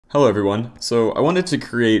Hello everyone. So I wanted to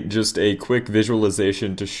create just a quick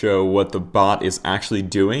visualization to show what the bot is actually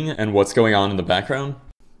doing and what's going on in the background.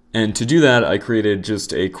 And to do that, I created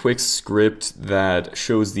just a quick script that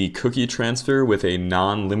shows the cookie transfer with a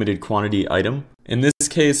non-limited quantity item. In this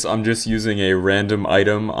case, I'm just using a random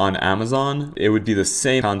item on Amazon. It would be the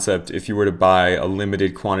same concept if you were to buy a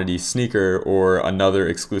limited quantity sneaker or another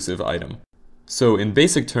exclusive item. So in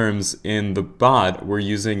basic terms, in the bot, we're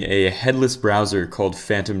using a headless browser called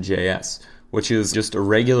Phantom.js, which is just a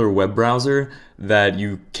regular web browser that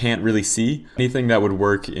you can't really see. Anything that would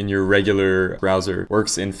work in your regular browser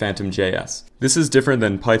works in Phantom.js. This is different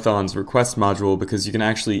than Python's request module because you can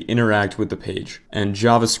actually interact with the page, and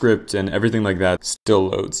JavaScript and everything like that still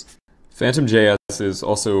loads. Phantom.js is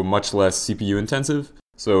also much less CPU intensive,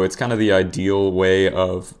 so it's kind of the ideal way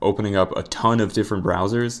of opening up a ton of different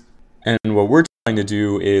browsers. And what we're trying to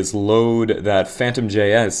do is load that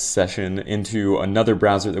Phantom.js session into another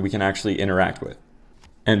browser that we can actually interact with.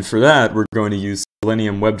 And for that, we're going to use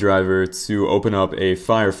Selenium WebDriver to open up a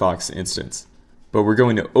Firefox instance. But we're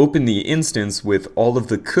going to open the instance with all of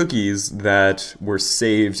the cookies that were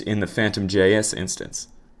saved in the Phantom.js instance.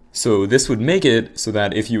 So this would make it so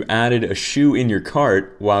that if you added a shoe in your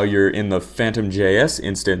cart while you're in the Phantom.js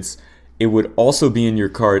instance, it would also be in your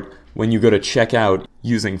cart when you go to check out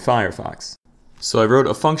using Firefox. So I wrote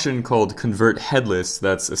a function called convertHeadless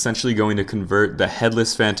that's essentially going to convert the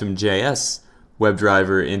headless Phantom.js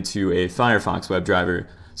WebDriver into a Firefox WebDriver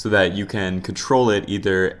so that you can control it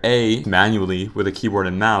either A, manually with a keyboard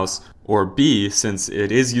and mouse, or B, since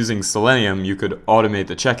it is using Selenium, you could automate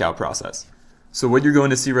the checkout process. So what you're going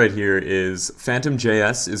to see right here is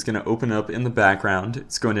Phantom.js is going to open up in the background.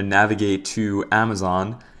 It's going to navigate to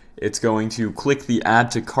Amazon. It's going to click the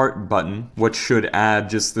Add to Cart button, which should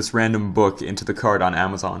add just this random book into the cart on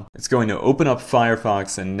Amazon. It's going to open up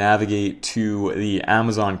Firefox and navigate to the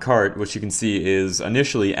Amazon cart, which you can see is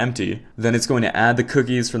initially empty. Then it's going to add the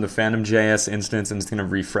cookies from the Phantom.js instance and it's going to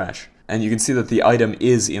refresh. And you can see that the item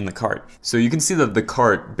is in the cart. So you can see that the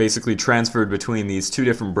cart basically transferred between these two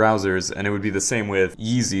different browsers, and it would be the same with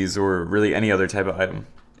Yeezys or really any other type of item.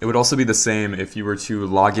 It would also be the same if you were to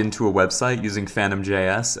log into a website using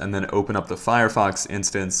Phantom.js and then open up the Firefox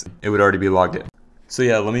instance. It would already be logged in. So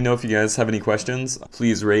yeah, let me know if you guys have any questions.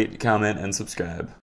 Please rate, comment, and subscribe.